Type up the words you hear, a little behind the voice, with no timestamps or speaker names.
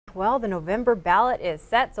Well, the November ballot is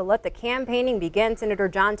set, so let the campaigning begin. Senator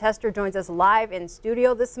Jon Tester joins us live in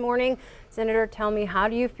studio this morning. Senator, tell me, how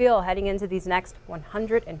do you feel heading into these next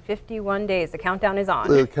 151 days? The countdown is on.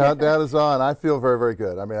 The countdown is on. I feel very, very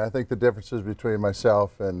good. I mean, I think the differences between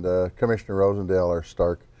myself and Commissioner Rosendale are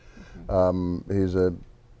stark. He's a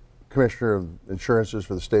commissioner of insurances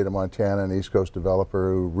for the state of Montana, an East Coast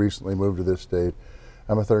developer who recently moved to this state.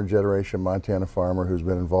 I'm a third-generation Montana farmer who's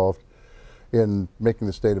been involved in making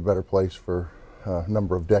the state a better place for a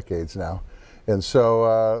number of decades now. And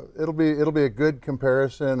so it'll be a good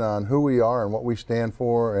comparison on who we are and what we stand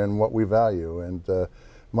for and what we value. And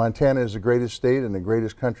Montana is the greatest state and the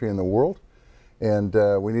greatest country in the world, and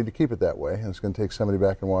we need to keep it that way. And it's going to take somebody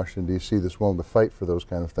back in Washington, D.C. that's willing to fight for those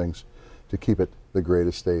kind of things to keep it the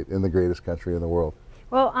greatest state in the greatest country in the world.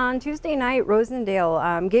 Well, on Tuesday night,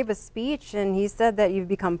 Rosendale gave a speech, and he said that you've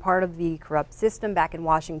become part of the corrupt system back in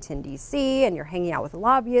Washington, D.C., and you're hanging out with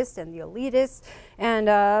lobbyists and the elitists, and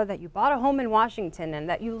that you bought a home in Washington and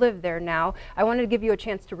that you live there now. I wanted to give you a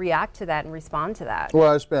chance to react to that and respond to that.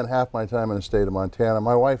 Well, I spent half my time in the state of Montana.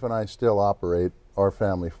 My wife and I still operate our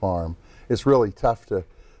family farm. It's really tough to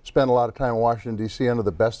spend a lot of time in Washington, D.C. under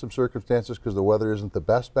the best of circumstances because the weather isn't the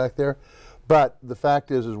best back there. But the fact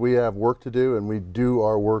is we have work to do, and we do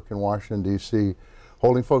our work in Washington, D.C.,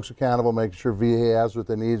 holding folks accountable, making sure VA has what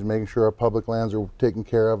they need, making sure our public lands are taken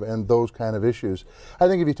care of, and those kind of issues. I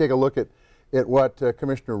think if you take a look at what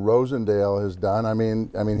Commissioner Rosendale has done, I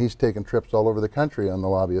mean, he's taken trips all over the country on the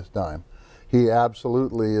lobbyist dime. He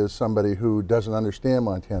absolutely is somebody who doesn't understand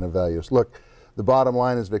Montana values. Look, the bottom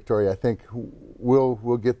line is, Victoria, I think we'll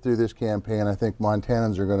get through this campaign. I think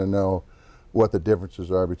Montanans are going to know what the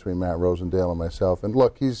differences are between Matt Rosendale and myself. And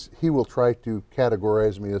look, he will try to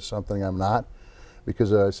categorize me as something I'm not,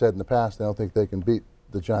 because I said in the past, I don't think they can beat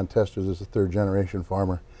the Jon Testers as a third-generation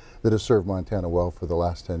farmer that has served Montana well for the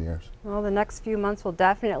last 10 years. Well, the next few months will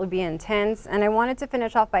definitely be intense, and I wanted to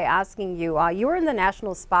finish off by asking you, you were in the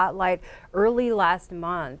national spotlight early last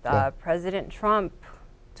month. Yeah. President Trump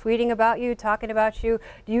tweeting about you, talking about you.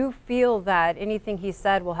 Do you feel that anything he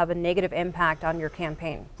said will have a negative impact on your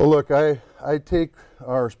campaign? Well, look, I take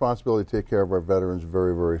our responsibility to take care of our veterans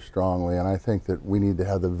very, very strongly, and I think that we need to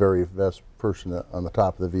have the very best person on the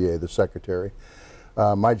top of the VA, the secretary.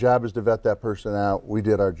 My job is to vet that person out. We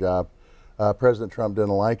did our job. President Trump didn't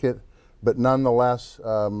like it, but nonetheless,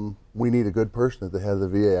 we need a good person at the head of the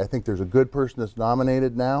VA. I think there's a good person that's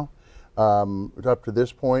nominated now. Up to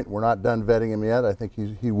this point, we're not done vetting him yet. I think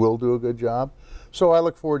he will do a good job. So I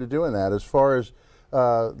look forward to doing that. As far as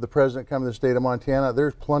the president coming to the state of Montana,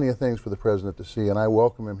 there's plenty of things for the president to see, and I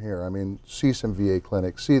welcome him here. I mean, see some VA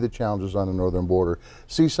clinics, see the challenges on the northern border,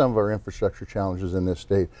 see some of our infrastructure challenges in this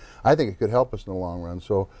state. I think it could help us in the long run,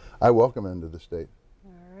 so I welcome him to the state.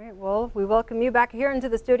 All right, well, we welcome you back here into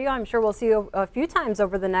the studio. I'm sure we'll see you a few times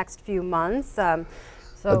over the next few months.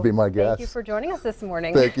 That'd be my guess. Thank you for joining us this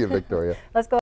morning. Thank you, Victoria. Let's go.